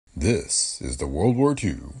This is the World War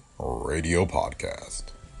II Radio Podcast.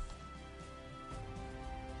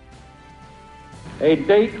 A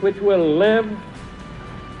date which will live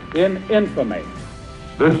in infamy.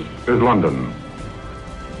 This is London.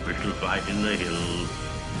 We shall fight in the hills.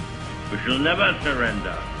 We shall never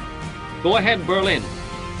surrender. Go ahead, Berlin.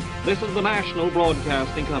 This is the National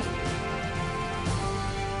Broadcasting Company.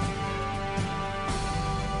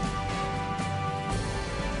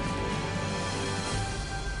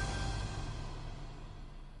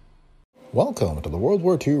 Welcome to the World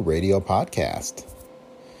War II Radio Podcast.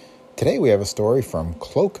 Today we have a story from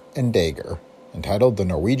Cloak and Dagger, entitled The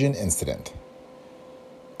Norwegian Incident.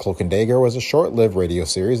 Cloak and Dagger was a short-lived radio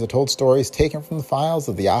series that told stories taken from the files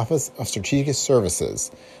of the Office of Strategic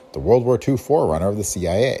Services, the World War II forerunner of the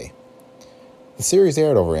CIA. The series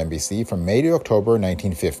aired over NBC from May to October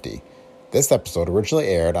 1950. This episode originally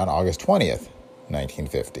aired on August 20th,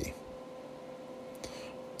 1950.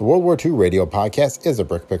 The World War II Radio Podcast is a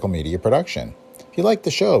Brick Pickle Media production. If you like the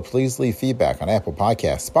show, please leave feedback on Apple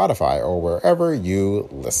Podcasts, Spotify, or wherever you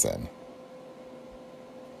listen.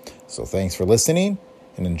 So thanks for listening,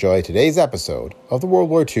 and enjoy today's episode of the World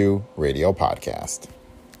War II Radio Podcast.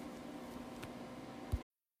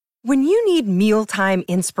 When you need mealtime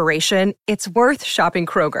inspiration, it's worth shopping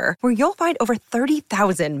Kroger, where you'll find over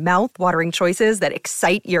 30,000 mouth-watering choices that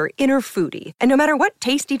excite your inner foodie. And no matter what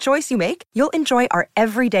tasty choice you make, you'll enjoy our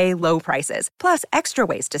everyday low prices, plus extra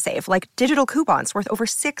ways to save, like digital coupons worth over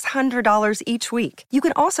 $600 each week. You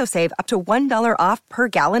can also save up to $1 off per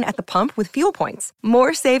gallon at the pump with fuel points.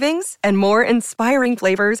 More savings and more inspiring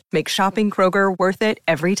flavors make shopping Kroger worth it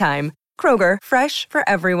every time. Kroger, fresh for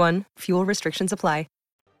everyone. Fuel restrictions apply.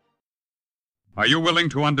 Are you willing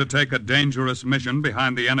to undertake a dangerous mission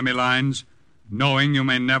behind the enemy lines, knowing you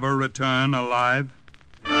may never return alive?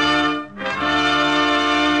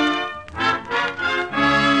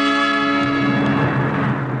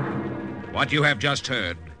 What you have just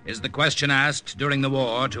heard is the question asked during the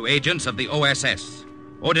war to agents of the OSS,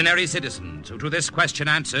 ordinary citizens who to this question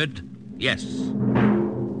answered, yes.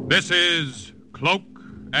 This is Cloak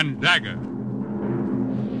and Dagger.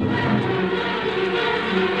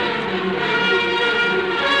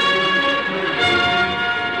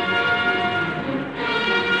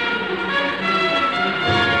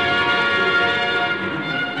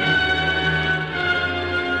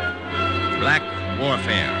 Black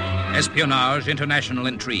warfare, espionage, international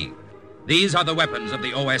intrigue. These are the weapons of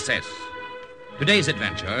the OSS. Today's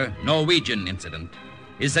adventure, Norwegian Incident,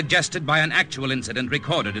 is suggested by an actual incident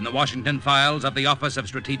recorded in the Washington files of the Office of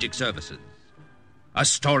Strategic Services. A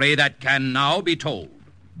story that can now be told.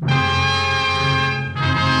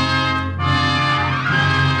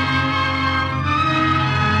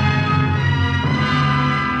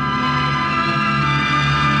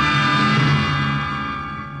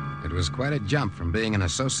 It was quite a jump from being an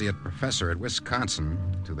associate professor at Wisconsin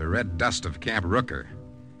to the red dust of Camp Rooker.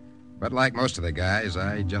 But like most of the guys,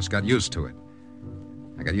 I just got used to it.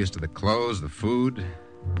 I got used to the clothes, the food.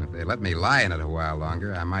 If they let me lie in it a while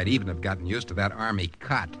longer, I might even have gotten used to that army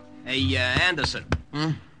cot. Hey, Anderson.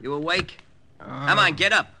 You awake? Come on,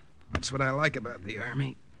 get up. That's what I like about the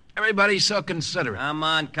army. Everybody's so considerate.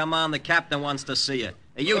 Come on. The captain wants to see you.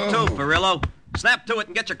 Hey, you too, Farillo. Snap to it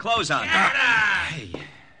and get your clothes on. Hey,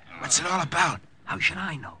 what's it all about? How should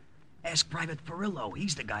I know? Ask Private Farillo.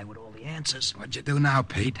 He's the guy with all the answers. What'd you do now,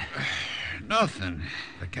 Pete? Nothing.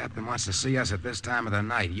 The captain wants to see us at this time of the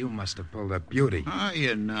night. You must have pulled a beauty. Oh,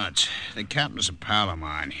 you're nuts. The captain's a pal of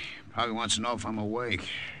mine. Probably wants to know if I'm awake.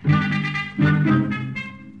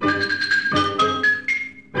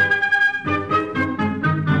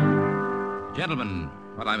 Gentlemen,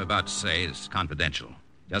 what I'm about to say is confidential,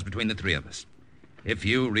 just between the three of us. If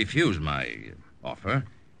you refuse my offer,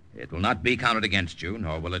 it will not be counted against you,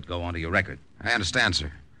 nor will it go onto your record. I understand,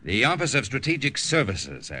 sir. The Office of Strategic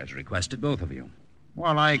Services has requested both of you.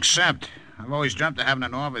 Well, I accept. I've always dreamt of having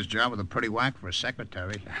an office job with a pretty whack for a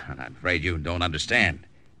secretary. I'm afraid you don't understand.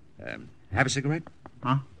 Have a cigarette?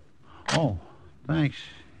 Huh? Oh, thanks.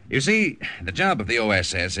 You see, the job of the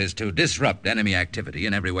OSS is to disrupt enemy activity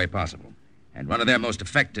in every way possible. And one of their most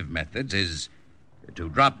effective methods is to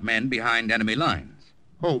drop men behind enemy lines.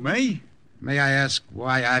 Oh, me? May I ask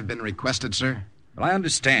why I've been requested, sir? Well, I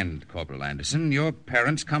understand, Corporal Anderson, your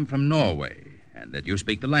parents come from Norway, and that you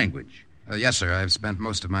speak the language. Yes, sir. I've spent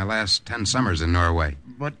most of my last 10 summers in Norway.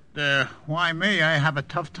 But, why me? I have a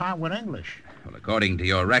tough time with English. Well, according to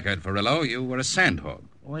your record, Farillo, you were a sandhog.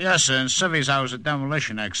 Well, yes, sir. In civvies, I was a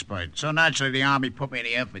demolition expert. So naturally, the Army put me in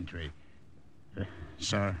the infantry.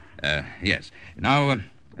 Sir? Yes. Now,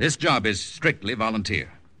 this job is strictly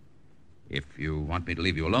volunteer. If you want me to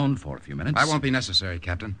leave you alone for a few minutes. I won't be necessary,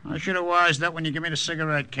 Captain. I should have wised up when you give me the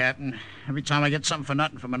cigarette, Captain. Every time I get something for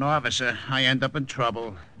nothing from an officer, I end up in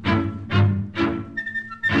trouble.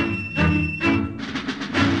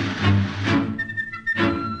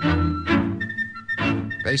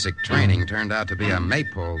 Basic training turned out to be a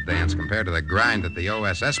maypole dance compared to the grind that the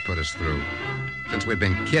OSS put us through. Since we'd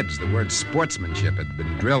been kids, the word sportsmanship had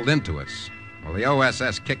been drilled into us. Well, the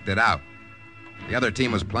OSS kicked it out. The other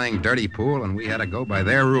team was playing dirty pool, and we had to go by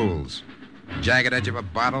their rules. The jagged edge of a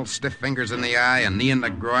bottle, stiff fingers in the eye, a knee in the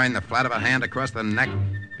groin, the flat of a hand across the neck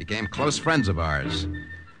became close friends of ours.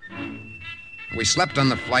 We slept on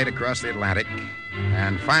the flight across the Atlantic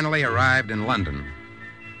and finally arrived in London.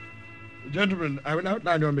 Gentlemen, I will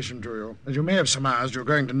outline your mission to you. As you may have surmised, you're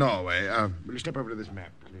going to Norway. Will you step over to this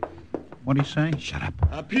map, please? What do you say? Shut up.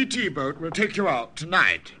 A PT boat will take you out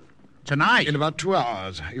tonight. Tonight? In about 2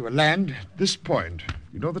 hours. You will land at this point.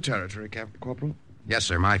 You know the territory, Corporal? Yes,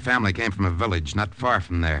 sir. My family came from a village not far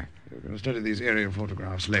from there. We're going to study these aerial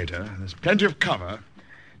photographs later. There's plenty of cover.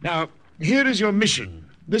 Now, here is your mission.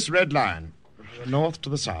 This red line, from the north to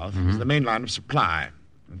the south, is the main line of supply.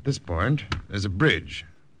 At this point, there's a bridge,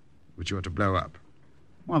 which you are to blow up.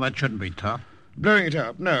 Well, that shouldn't be tough. Blowing it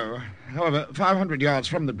up, no. However, 500 yards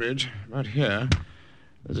from the bridge, right here,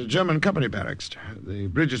 there's a German company barracks. The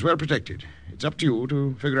bridge is well protected. It's up to you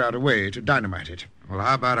to figure out a way to dynamite it. Well,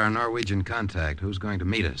 how about our Norwegian contact? Who's going to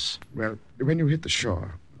meet us? Well, when you hit the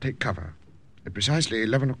shore, take cover. At precisely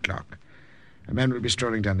 11 o'clock, a man will be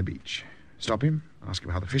strolling down the beach. Stop him, ask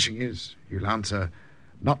him how the fishing is. He'll answer,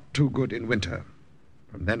 not too good in winter.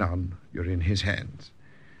 From then on, you're in his hands.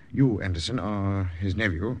 You, Anderson, are his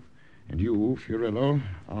nephew, and you, Furillo,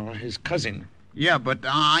 are his cousin. Yeah, but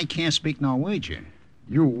I can't speak Norwegian.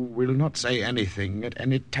 You will not say anything at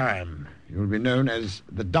any time. You'll be known as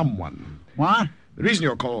the Dumb One. What? The reason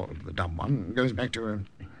you're called the Dumb One goes back to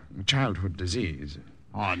a childhood disease.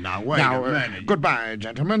 Oh, now, wait a minute. Goodbye,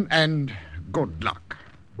 gentlemen, and good luck.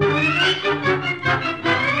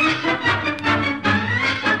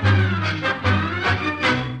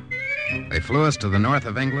 They flew us to the north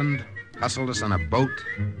of England, hustled us on a boat,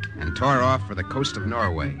 and tore off for the coast of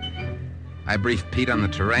Norway. I briefed Pete on the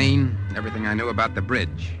terrain, everything I knew about the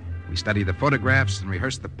bridge. We studied the photographs and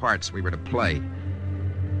rehearsed the parts we were to play.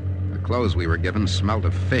 The clothes we were given smelled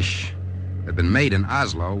of fish. They'd been made in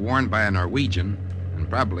Oslo, worn by a Norwegian, and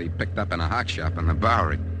probably picked up in a hock shop on the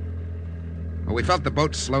Bowery. Well, we felt the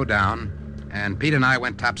boat slow down, and Pete and I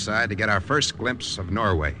went topside to get our first glimpse of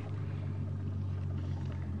Norway.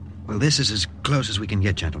 Well, this is as close as we can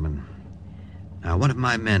get, gentlemen. Now, one of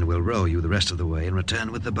my men will row you the rest of the way and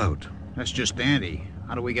return with the boat. That's just dandy.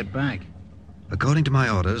 How do we get back? According to my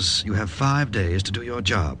orders, you have 5 days to do your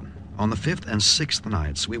job. On the 5th and 6th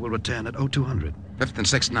nights, we will return at 0200. 5th and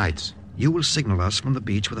 6th nights? You will signal us from the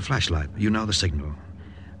beach with a flashlight. You know the signal.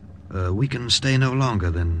 We can stay no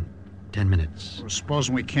longer than 10 minutes. Well,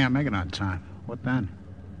 supposing we can't make it on time. What then?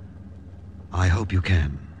 I hope you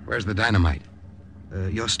can. Where's the dynamite?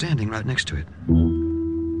 You're standing right next to it.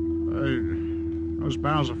 Those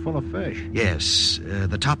barrels are full of fish. Yes,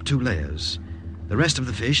 the top 2 layers. The rest of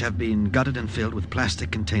the fish have been gutted and filled with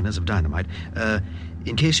plastic containers of dynamite.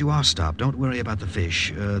 In case you are stopped, don't worry about the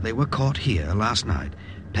fish. They were caught here last night,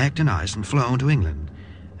 packed in ice and flown to England.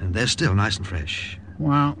 And they're still nice and fresh.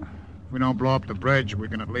 Well, if we don't blow up the bridge, we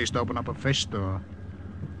can at least open up a fish store.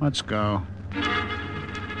 Let's go.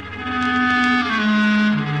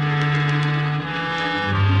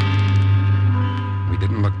 We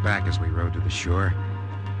didn't look back as we rowed to the shore.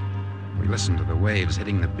 We listened to the waves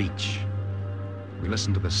hitting the beach. We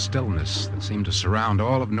listened to the stillness that seemed to surround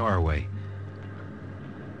all of Norway.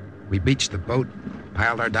 We beached the boat,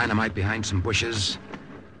 piled our dynamite behind some bushes,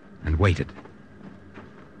 and waited.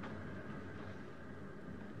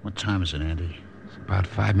 What time is it, Andy? It's about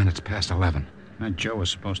 5 minutes past 11. Aunt Joe was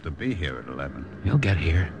supposed to be here at 11. He'll get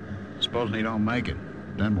here. Supposing he don't make it.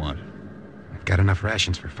 Then what? I've got enough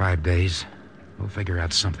rations for 5 days. We'll figure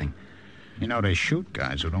out something. You know, they shoot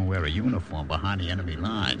guys who don't wear a uniform behind the enemy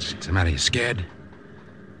lines. What's the matter? You scared?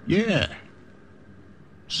 Yeah.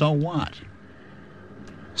 So what?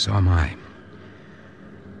 So am I.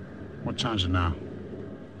 What time's it now?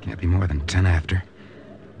 Can't be more than 10 after.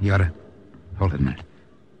 You ought to... Hold it a minute.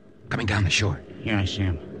 Coming down the shore. Yeah, I see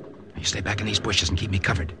him. You stay back in these bushes and keep me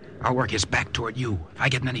covered. I'll work his back toward you. If I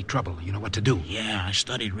get in any trouble, you know what to do. Yeah, I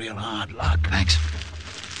studied real hard, Luck. Thanks.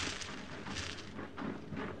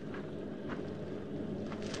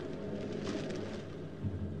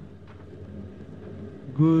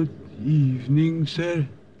 Good evening, sir.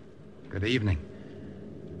 Good evening.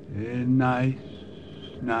 A nice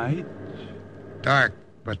night? Dark,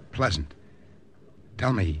 but pleasant.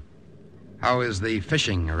 Tell me, how is the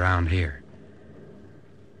fishing around here?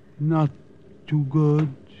 Not too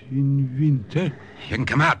good in winter. You can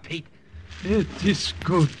come out, Pete. It is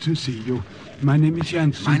good to see you. My name is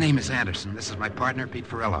Jansen. My name is Anderson. This is my partner, Pete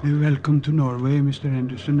Ferrello. Welcome to Norway, Mr.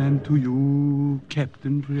 Anderson, and to you,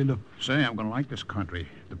 Captain Ferrello. Say, I'm going to like this country.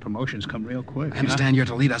 The promotions come real quick. I understand you're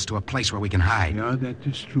to lead us to a place where we can hide. Yeah, that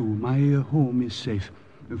is true. My home is safe.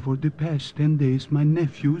 For the past 10 days, my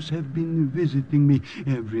nephews have been visiting me.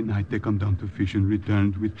 Every night they come down to fish and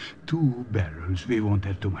returned with 2 barrels. We won't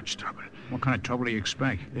have too much trouble. What kind of trouble do you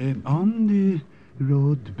expect? On the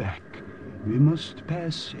road back, we must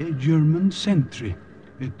pass a German sentry.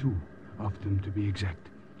 2 of them, to be exact.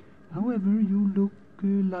 However, you look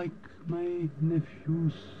like my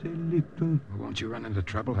nephews a little... Won't you run into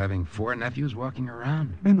trouble having 4 nephews walking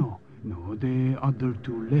around? No, the other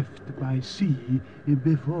 2 left by sea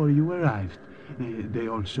before you arrived. They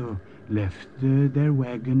also left their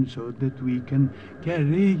wagon so that we can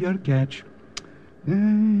carry your catch. Say,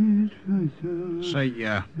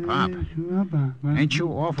 Pop, ain't you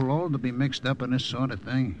awful old to be mixed up in this sort of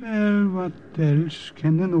thing? Well, what else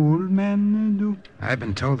can an old man do? I've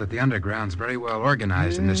been told that the underground's very well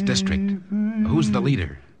organized in this district. Who's the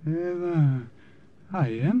leader? I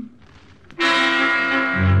am.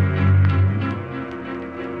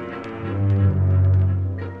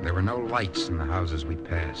 There were no lights in the houses we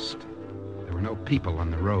passed. There were no people on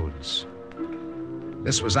the roads.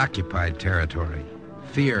 This was occupied territory.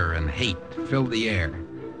 Fear and hate filled the air.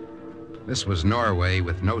 This was Norway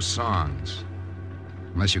with no songs,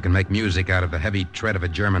 unless you can make music out of the heavy tread of a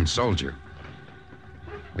German soldier.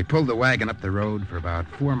 We pulled the wagon up the road for about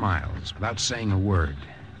 4 miles without saying a word.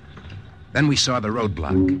 Then we saw the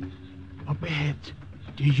roadblock. Up ahead,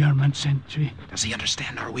 the German sentry. Does he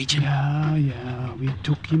understand Norwegian? Yeah. We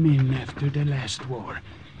took him in after the last war.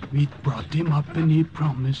 We brought him up and he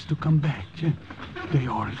promised to come back. They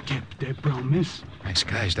all kept their promise. Nice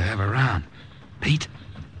guys to have around. Pete?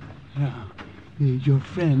 Yeah. Your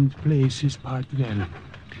friend plays his part well.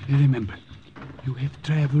 Remember, you have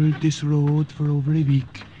traveled this road for over a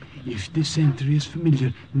week. If the sentry is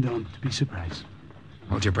familiar, don't be surprised.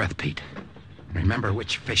 Hold your breath, Pete. And remember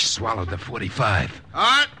which fish swallowed the 45.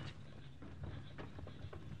 Halt!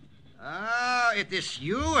 Ah, it is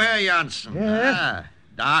you, Herr Jansen. Yeah.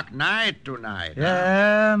 Dark night tonight.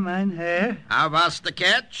 Yeah, mein Herr. How was the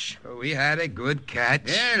catch? We had a good catch.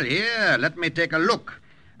 Well, here, let me take a look.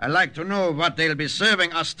 I'd like to know what they'll be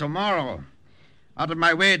serving us tomorrow. Out of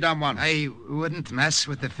my way, dumb one. I wouldn't mess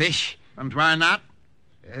with the fish. And why not?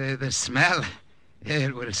 The smell.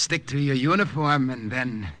 It will stick to your uniform, and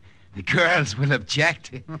then the girls will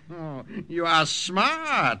object. You are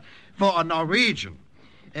smart for a Norwegian.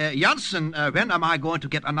 Jansen, when am I going to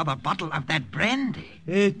get another bottle of that brandy?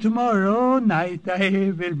 Tomorrow night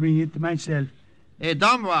I will bring it myself.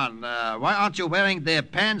 Dumb one, why aren't you wearing the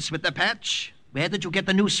pants with the patch? Where did you get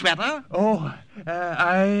the new sweater? Oh,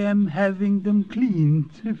 I am having them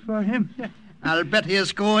cleaned for him. I'll bet he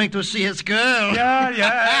is going to see his girl.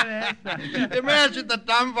 Yeah. Imagine the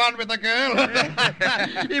dumb one with a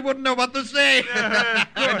girl. He wouldn't know what to say.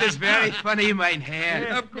 It is very funny, mein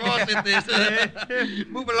Herr. Of course it is.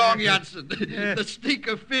 Move along, Jansen. The stink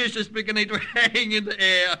of fish is beginning to hang in the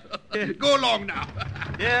air. Go along now.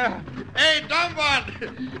 Yeah. Hey, dumb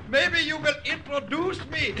one, maybe you will introduce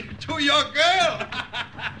me to your girl.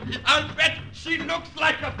 I'll bet she looks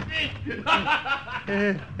like a fish.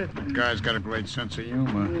 Guy's got a great sense of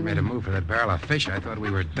humor. He made a move for that barrel of fish. I thought we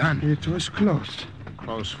were done. It was close.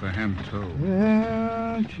 Close for him, too.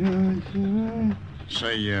 Yeah.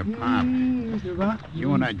 Say, Pop,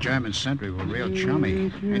 you and that German sentry were real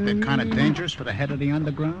chummy. Ain't that kind of dangerous for the head of the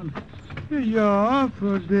underground? Yeah,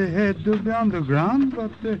 for the head of the underground,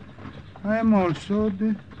 but I am also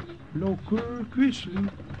the local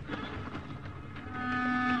Quisling.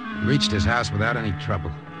 We reached his house without any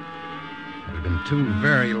trouble. It had been 2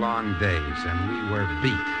 very long days, and we were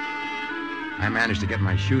beat. I managed to get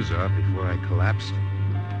my shoes off before I collapsed.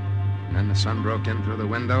 And then the sun broke in through the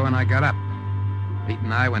window, and I got up. Pete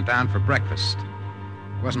and I went down for breakfast.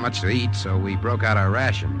 There wasn't much to eat, so we broke out our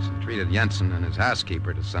rations and treated Jensen and his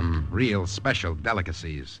housekeeper to some real special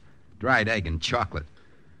delicacies. Dried egg and chocolate.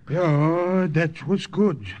 Yeah, that was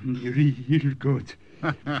good. Real good.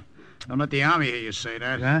 Don't let the army hear you say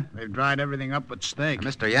that. Huh? They've dried everything up but steak.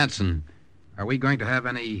 Mr. Jensen, are we going to have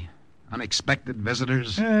any unexpected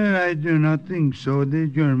visitors? I do not think so. The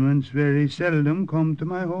Germans very seldom come to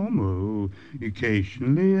my home. Oh,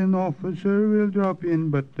 occasionally an officer will drop in,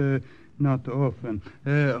 but not often.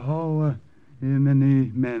 How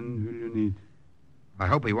many men will you need? I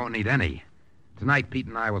hope we won't need any. Tonight, Pete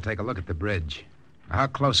and I will take a look at the bridge. How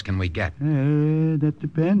close can we get? That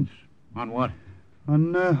depends. On what?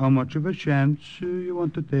 On how much of a chance you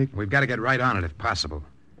want to take. We've got to get right on it if possible.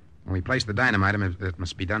 When we place the dynamite, it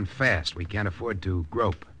must be done fast. We can't afford to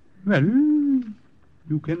grope. Well,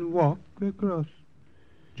 you can walk across.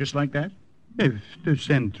 Just like that? If the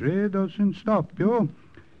sentry doesn't stop you,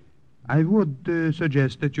 I would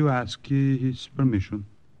suggest that you ask his permission.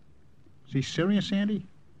 Is he serious, Andy?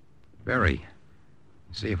 Very.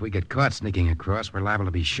 See, if we get caught sneaking across, we're liable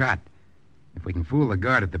to be shot. If we can fool the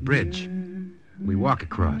guard at the bridge, we walk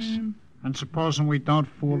across. And supposing we don't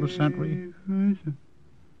fool the sentry?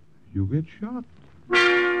 You get shot.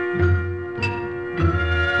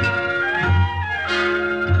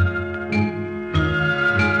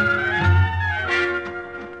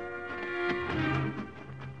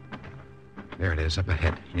 There it is, up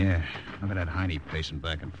ahead. Yeah, look at that Heine pacing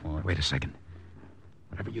back and forth. Wait a second.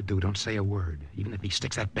 Whatever you do, don't say a word. Even if he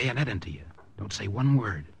sticks that bayonet into you, don't say one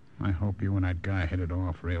word. I hope you and that guy hit it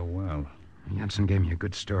off real well. Jansen gave me a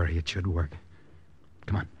good story. It should work.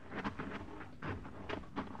 Come on.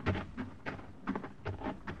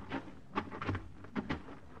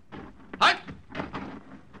 Halt!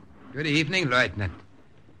 Good evening, Lieutenant.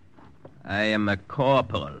 I am a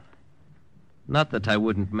corporal. Not that I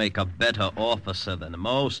wouldn't make a better officer than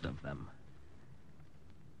most of them.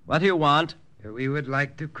 What do you want? We would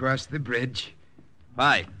like to cross the bridge.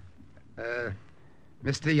 Why?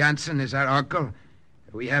 Mr. Jansen is our uncle.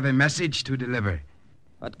 We have a message to deliver.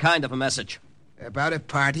 What kind of a message? About a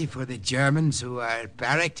party for the Germans who are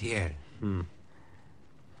barracked here.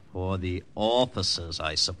 For the officers,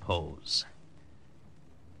 I suppose.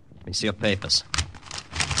 Let me see your papers.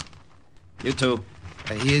 You too.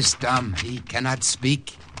 He is dumb. He cannot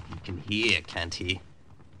speak. He can hear, can't he?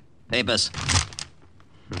 Papers.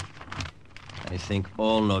 I think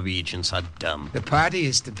all Norwegians are dumb. The party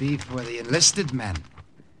is to be for the enlisted men.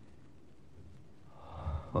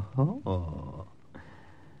 Oh.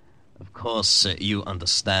 Of course, you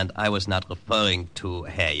understand I was not referring to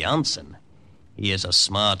Herr Jansen. He is a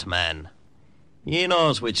smart man. He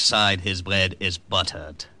knows which side his bread is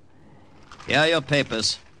buttered. Here are your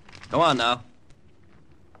papers. Go on now.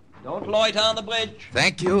 Don't loiter on the bridge.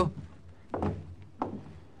 Thank you.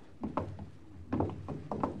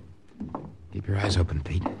 Keep your eyes open,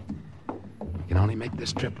 Pete. You can only make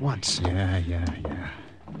this trip once. Yeah.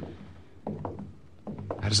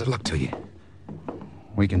 How does it look to you?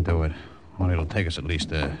 We can do it. Only it'll take us at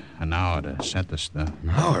least an hour to set the stuff. An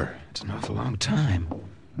hour? It's an awful long time.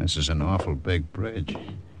 This is an awful big bridge.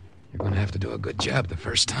 You're going to have to do a good job the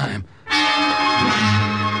first time.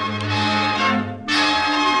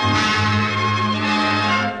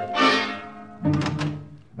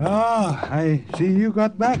 I see you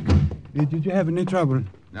got back. Did you have any trouble?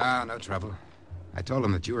 No trouble. I told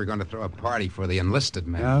him that you were going to throw a party for the enlisted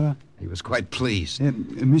men. Yeah. He was quite pleased.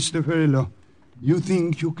 Mr. Ferrillo, you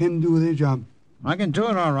think you can do the job? I can do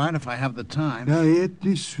it all right if I have the time. It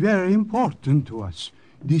is very important to us.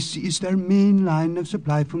 This is their main line of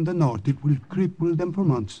supply from the north. It will cripple them for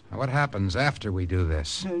months. What happens after we do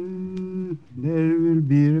this? There will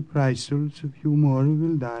be reprisals. A few more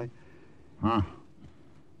will die. Huh.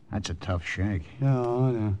 That's a tough shake.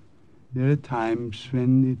 Yeah. There are times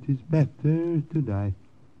when it is better to die.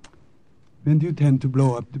 When do you tend to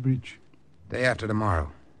blow up the bridge? Day after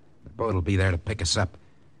tomorrow. The boat will be there to pick us up.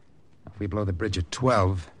 If we blow the bridge at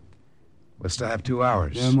 12, we'll still have 2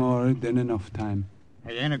 hours. There more than enough time.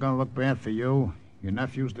 Hey, ain't it gonna look bad for you? Your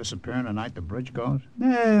nephew's disappearing the night the bridge goes?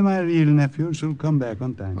 My real nephews will come back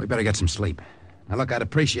on time. We better get some sleep. Now, look, I'd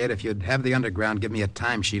appreciate if you'd have the underground give me a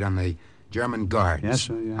timesheet on the German guards. Yes,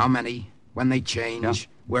 sir, yeah. How many, when they change,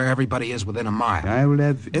 where everybody is within a mile. I will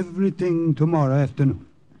have everything tomorrow afternoon.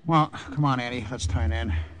 Well, come on, Andy. Let's turn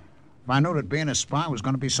in. If I knew that being a spy was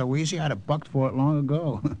going to be so easy, I'd have bucked for it long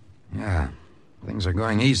ago. Yeah. Things are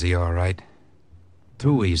going easy, all right.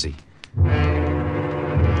 Too easy.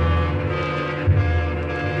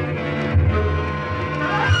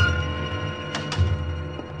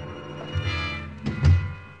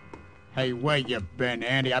 Hey, where you been,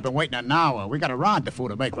 Andy? I've been waiting an hour. We got a rendezvous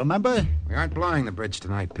to make, remember? We aren't blowing the bridge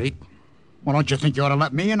tonight, Pete. Well, don't you think you ought to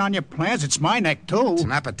let me in on your plans? It's my neck, too. It's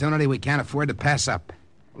an opportunity we can't afford to pass up.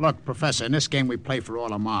 Look, Professor, in this game we play for all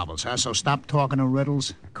the marbles, huh? So stop talking in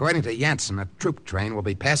riddles. According to Jansen, a troop train will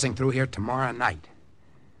be passing through here tomorrow night.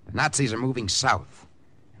 The Nazis are moving south,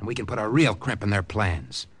 and we can put a real crimp in their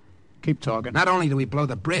plans. Keep talking. Not only do we blow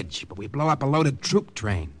the bridge, but we blow up a loaded troop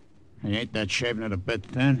train. Hey, ain't that shaving it a bit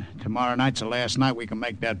thin? Tomorrow night's the last night we can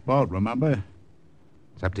make that boat, remember?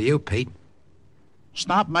 It's up to you, Pete.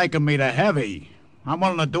 Stop making me the heavy. I'm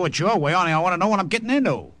willing to do it your way, only I want to know what I'm getting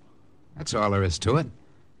into. That's all there is to it.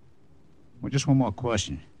 Well, just one more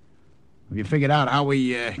question. Have you figured out how we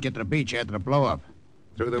get to the beach after the blow-up?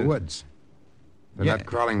 Through the woods. They're not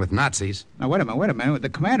crawling with Nazis. Now, wait a minute. The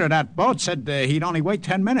commander of that boat said he'd only wait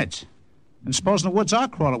 10 minutes. And supposing the woods are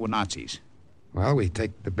crawling with Nazis? Well, we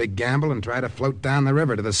take the big gamble and try to float down the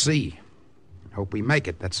river to the sea. Hope we make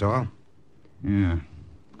it, that's all. Yeah.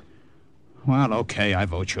 Well, okay, I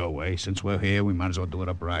vote your way. Since we're here, we might as well do it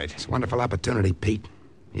upright. It's a wonderful opportunity, Pete.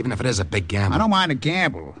 Even if it is a big gamble. I don't mind a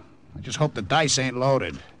gamble. I just hope the dice ain't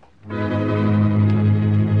loaded.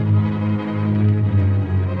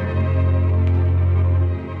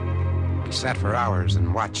 We sat for hours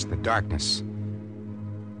and watched the darkness.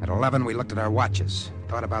 At 11, we looked at our watches,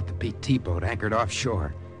 thought about the PT boat anchored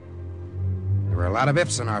offshore. There were a lot of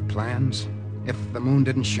ifs in our plans. If the moon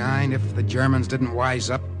didn't shine, if the Germans didn't wise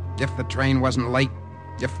up, if the train wasn't late,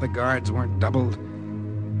 if the guards weren't doubled.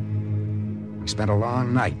 We spent a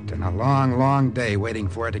long night and a long, long day waiting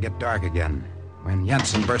for it to get dark again, when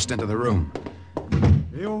Jensen burst into the room.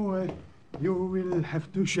 You will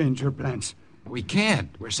have to change your plans. We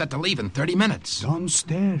can't. We're set to leave in 30 minutes.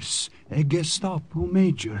 Downstairs, a Gestapo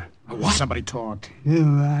major. What? Somebody talked.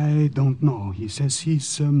 I don't know. He says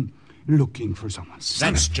he's looking for someone.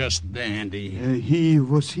 That's just dandy. He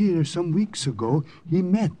was here some weeks ago. He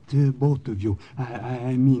met both of you.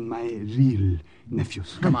 I mean my real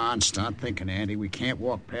nephews. Come on, start thinking, Andy. We can't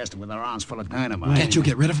walk past him with our arms full of dynamite. Can't you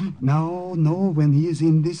get rid of him? No. When he is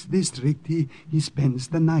in this district, he spends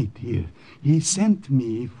the night here. He sent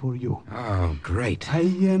me for you. Oh, great.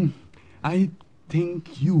 I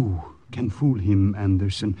think you can fool him,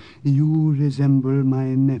 Anderson. You resemble my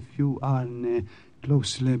nephew Arne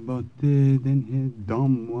closely, but then his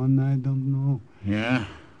dumb one, I don't know. Yeah?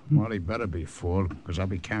 Well, he better be fooled, because I'll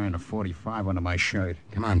be carrying a 45 under my shirt.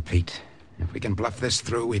 Come on, Pete. If we can bluff this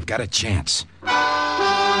through, we've got a chance.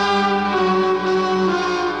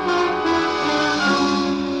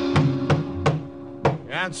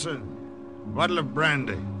 Jansen, bottle of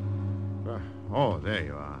brandy. Oh, there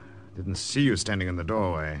you are. Didn't see you standing in the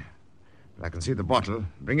doorway. But I can see the bottle.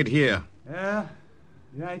 Bring it here.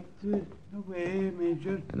 Right away,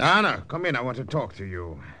 Major. And Anna, come in. I want to talk to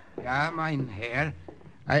you. Ja, mein Herr.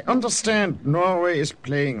 I understand Norway is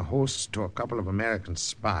playing host to a couple of American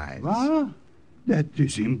spies. What? That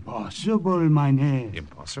is impossible, mein Herr.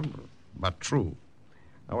 Impossible, but true.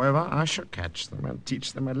 However, I shall catch them and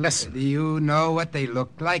teach them a lesson. Do you know what they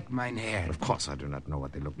look like, mein Herr? Of course I do not know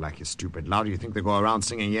what they look like, you stupid lout. Do you think they go around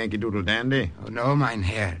singing Yankee Doodle Dandy? Oh, no, mein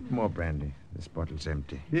Herr. More brandy. This bottle's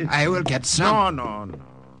empty. I will get some. No.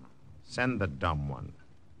 Send the dumb one.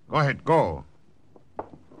 Go ahead, go.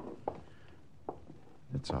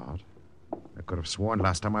 That's odd. I could have sworn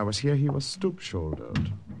last time I was here he was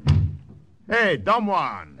stoop-shouldered. Hey, dumb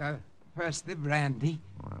one! First the brandy.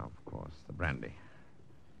 Well, of course, the brandy.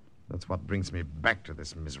 That's what brings me back to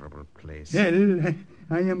this miserable place. Well,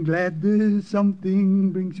 I am glad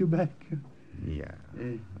something brings you back. Yeah,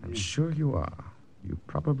 I'm sure you are. You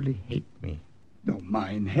probably hate me. Don't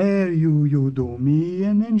mind, Herr. You do me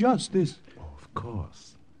an injustice. Oh, of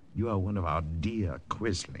course. You are one of our dear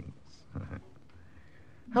quislings.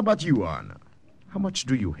 How about you, Arne? How much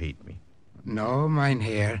do you hate me? No, mein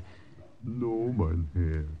Herr. No, mein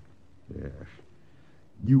Herr. Yes.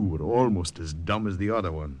 You were almost as dumb as the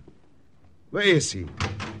other one. Where is he?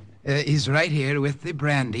 He's right here with the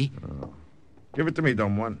brandy. Oh. Give it to me,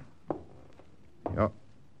 dumb one.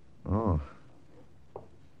 Oh.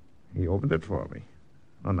 He opened it for me.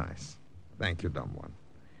 Oh, nice. Thank you, dumb one.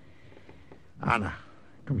 Anna,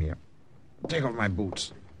 come here. Take off my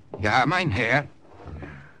boots. Ja, mein Herr.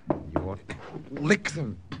 You ought to lick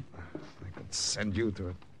them. I could send you to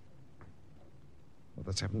it.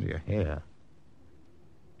 What's happened to your hair?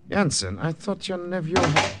 Jansen, I thought your nephew...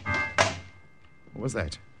 What was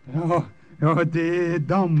that? Oh, the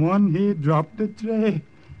dumb one, he dropped the tray.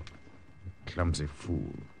 Clumsy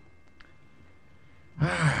fool.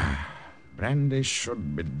 Brandy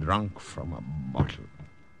should be drunk from a bottle.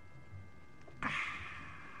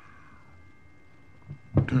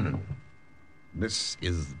 This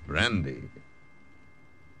is brandy,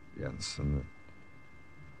 Jansen.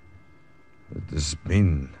 It has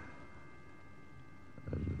been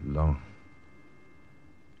a long...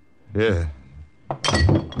 Yeah.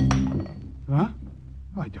 Huh?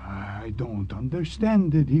 I don't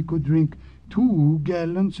understand it. He could drink 2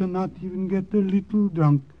 gallons and not even get a little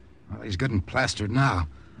drunk. Well, he's good and plastered now.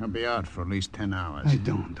 He'll be out for at least 10 hours. I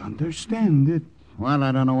don't understand it. Well,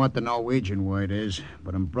 I don't know what the Norwegian word is,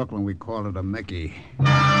 but in Brooklyn we call it a Mickey.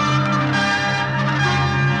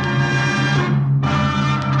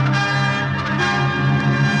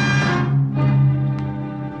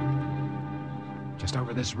 just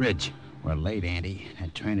over this ridge. We're late, Andy.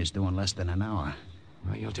 That train is due in less than an hour.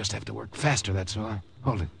 Well, you'll just have to work faster, that's all.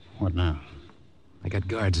 Hold it. What now? I got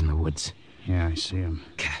guards in the woods. Yeah, I see them.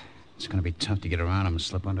 It's going to be tough to get around them and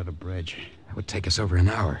slip under the bridge. It would take us over an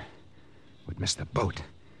hour. We'd miss the boat.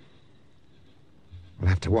 We'll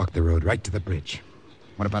have to walk the road right to the bridge.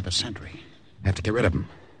 What about the sentry? Have to get rid of him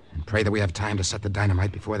and pray that we have time to set the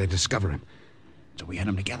dynamite before they discover him. So we head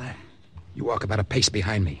them together? You walk about a pace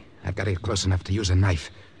behind me. I've got to get close enough to use a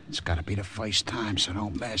knife. It's got to be the first time, so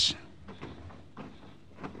don't miss.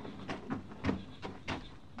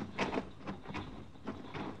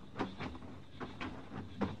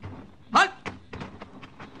 Halt!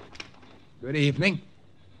 Good evening.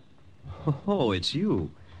 Oh, it's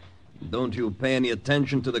you. Don't you pay any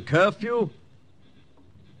attention to the curfew?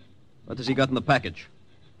 What has he got in the package?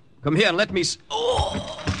 Come here and let me...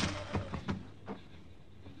 Oh!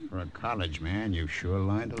 For a college man, you've sure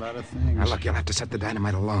learned a lot of things. Now, look, you'll have to set the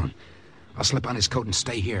dynamite alone. I'll slip on his coat and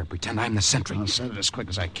stay here. Pretend I'm the sentry. I'll set it as quick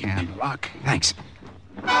as I can. Lock. Thanks.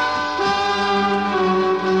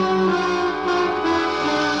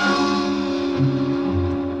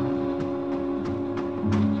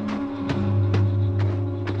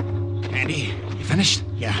 Andy? You finished?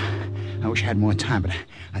 Yeah. I wish I had more time, but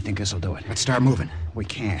I think this'll do it. Let's start moving. We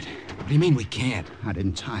can't. What do you mean we can't? I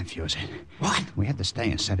didn't time fuse it. What? We had to stay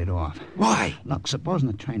and set it off. Why? Look, supposing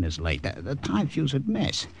the train is late, the time fuse would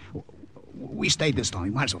miss. We stayed this long. We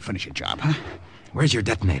might as well finish the job, huh? Where's your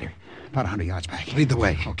detonator? About 100 yards back. Lead the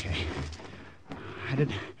way. Okay. I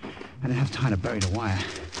didn't have time to bury the wire.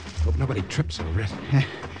 Hope nobody trips over it.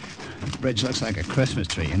 The bridge looks like a Christmas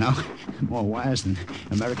tree, you know? More wires than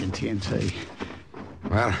American TNT.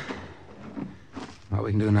 Well, all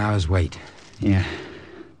we can do now is wait. Yeah.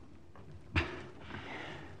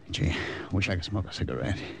 Gee, wish I could smoke a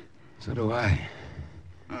cigarette. So do I.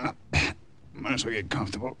 Might as well get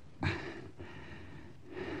comfortable.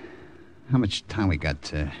 How much time we got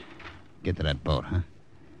to get to that boat, huh?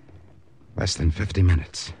 Less than 50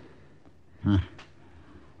 minutes. Huh.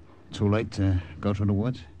 Too late to go through the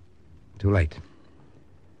woods? Too late.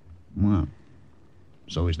 Well,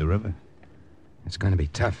 so is the river. It's going to be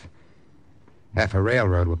tough. Half a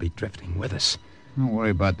railroad will be drifting with us. Don't worry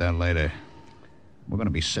about that later. We're going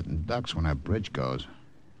to be sitting ducks when that bridge goes.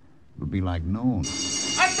 It'll be like noon.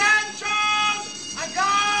 Attention! A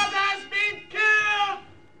guard has been killed!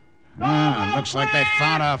 Ah, looks like they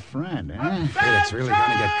found our friend, eh? It's really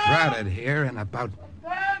going to get crowded here in about...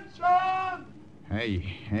 Attention!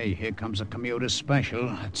 Hey, here comes a commuter special.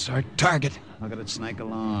 That's our target. Look at it snake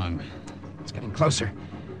along. It's getting closer.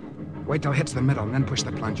 Wait till it hits the middle and then push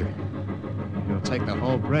the plunger. You'll take the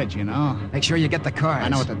whole bridge, you know? Make sure you get the cars. I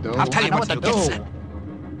know what to do. I'll tell you what to do. Get set.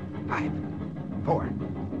 5, 4,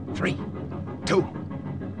 3, 2,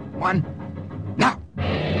 1, now!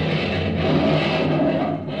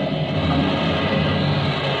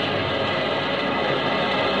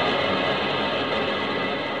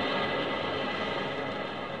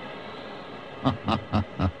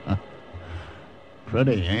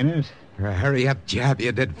 Pretty, ain't it? For a hurry-up job,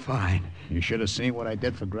 you did fine. You should have seen what I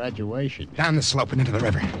did for graduation. Down the slope and into the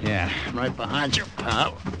river. Yeah, right behind you,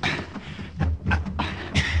 pal.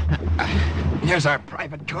 Here's our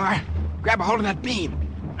private car. Grab a hold of that beam.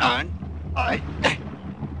 I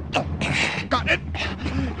got it.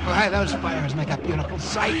 Why, those fires make a beautiful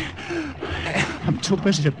sight. I'm too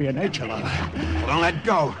busy to be an nature lover. Well, don't let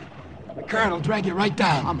go. The current will drag you right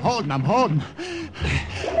down. I'm holding.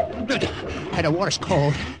 Hey, the water's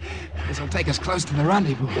cold. This'll take us close to the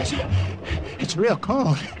rendezvous. It's real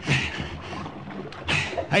cold.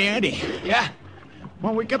 Hey, Andy. Yeah?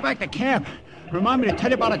 When we get back to camp, remind me to tell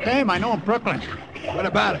you about a dame I know in Brooklyn. What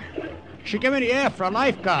about her? She gave me the air for a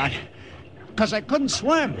lifeguard, because I couldn't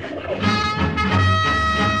swim.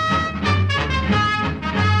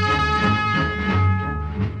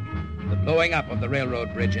 The blowing up of the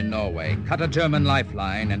railroad bridge in Norway cut a German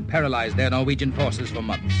lifeline and paralyzed their Norwegian forces for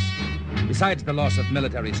months. Besides the loss of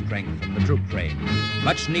military strength from the troop train,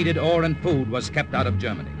 much-needed ore and food was kept out of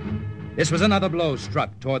Germany. This was another blow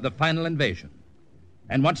struck toward the final invasion.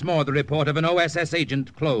 And once more the report of an OSS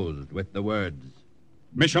agent closed with the words,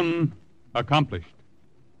 Mission accomplished.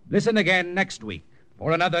 Listen again next week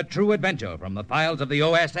for another true adventure from the files of the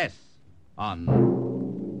OSS on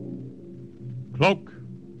Cloak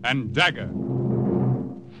and Dagger.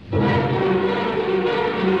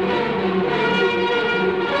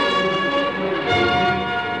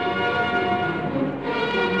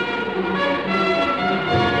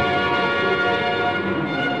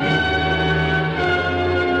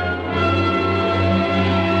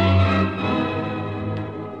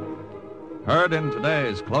 Heard Starred in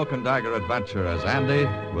today's Cloak and Dagger adventure as Andy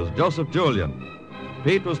was Joseph Julian.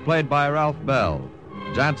 Pete was played by Ralph Bell.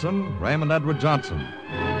 Jansen, Raymond Edward Johnson.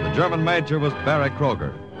 The German major was Barry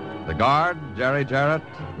Kroger. The guard, Jerry Jarrett.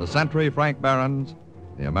 The sentry, Frank Behrens.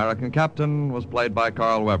 The American captain was played by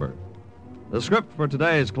Carl Weber. The script for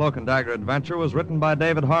today's Cloak and Dagger adventure was written by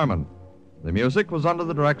David Harmon. The music was under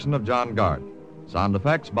the direction of John Gart. Sound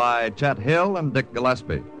effects by Chet Hill and Dick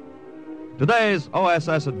Gillespie. Today's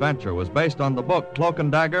OSS adventure was based on the book Cloak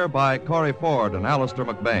and Dagger by Corey Ford and Alistair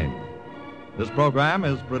McBain. This program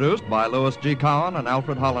is produced by Louis G. Cowan and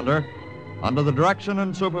Alfred Hollander under the direction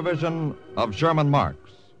and supervision of Sherman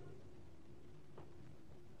Marks.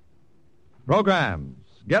 Programs.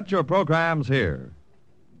 Get your programs here.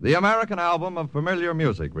 The American Album of Familiar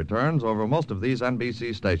Music returns over most of these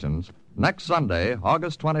NBC stations next Sunday,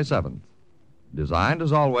 August 27th. Designed,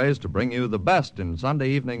 as always, to bring you the best in Sunday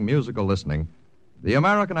evening musical listening, the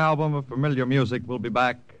American Album of Familiar Music will be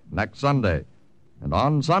back next Sunday. And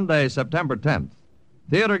on Sunday, September 10th,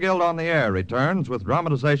 Theater Guild on the Air returns with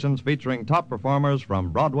dramatizations featuring top performers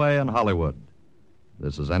from Broadway and Hollywood.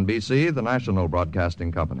 This is NBC, the national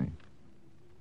broadcasting company.